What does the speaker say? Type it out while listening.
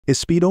His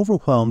speed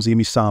overwhelms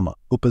Imisama,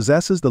 who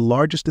possesses the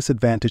largest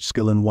disadvantage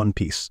skill in One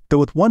Piece. Though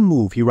with one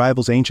move he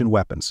rivals ancient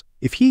weapons.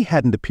 If he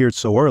hadn't appeared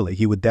so early,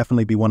 he would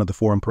definitely be one of the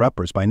four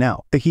emperors by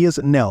now. He is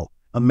Enel,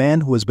 a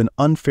man who has been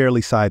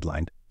unfairly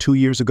sidelined. 2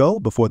 years ago,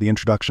 before the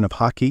introduction of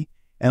Haki,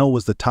 Enel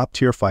was the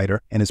top-tier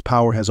fighter, and his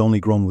power has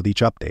only grown with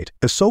each update.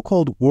 The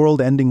so-called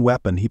world-ending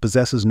weapon he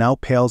possesses now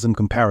pales in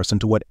comparison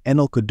to what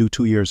Enel could do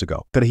 2 years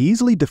ago. But he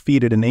easily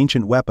defeated an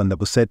ancient weapon that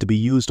was said to be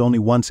used only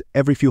once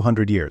every few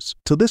hundred years.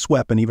 So this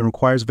weapon even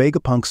requires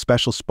Vegapunk's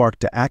special spark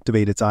to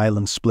activate its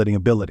island-splitting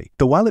ability.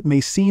 Though while it may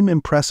seem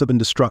impressive and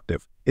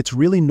destructive, it's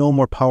really no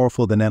more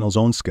powerful than Enel's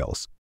own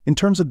skills. In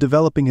terms of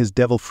developing his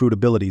Devil Fruit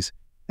abilities,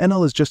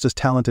 Enel is just as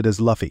talented as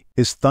Luffy.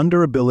 His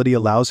Thunder ability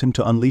allows him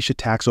to unleash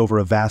attacks over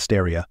a vast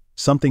area,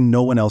 something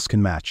no one else can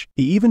match.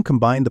 He even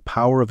combined the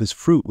power of his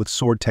fruit with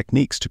sword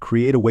techniques to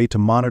create a way to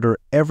monitor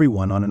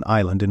everyone on an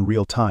island in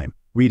real time,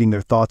 reading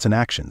their thoughts and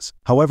actions.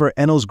 However,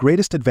 Enel's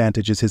greatest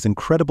advantage is his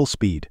incredible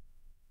speed.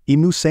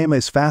 Imusama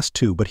is fast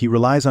too, but he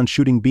relies on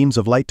shooting beams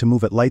of light to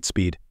move at light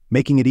speed,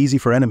 making it easy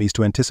for enemies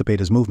to anticipate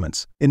his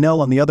movements.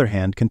 Enel, on the other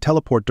hand, can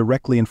teleport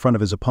directly in front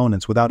of his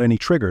opponents without any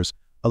triggers,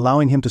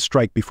 allowing him to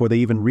strike before they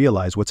even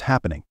realize what's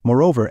happening.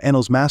 Moreover,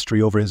 Enel's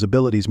mastery over his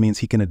abilities means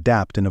he can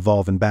adapt and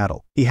evolve in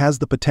battle. He has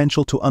the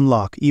potential to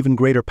unlock even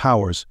greater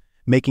powers,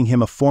 making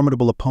him a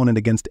formidable opponent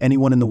against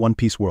anyone in the One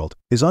Piece world.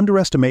 His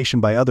underestimation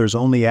by others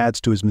only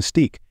adds to his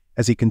mystique,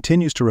 as he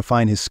continues to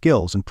refine his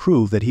skills and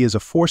prove that he is a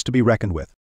force to be reckoned with.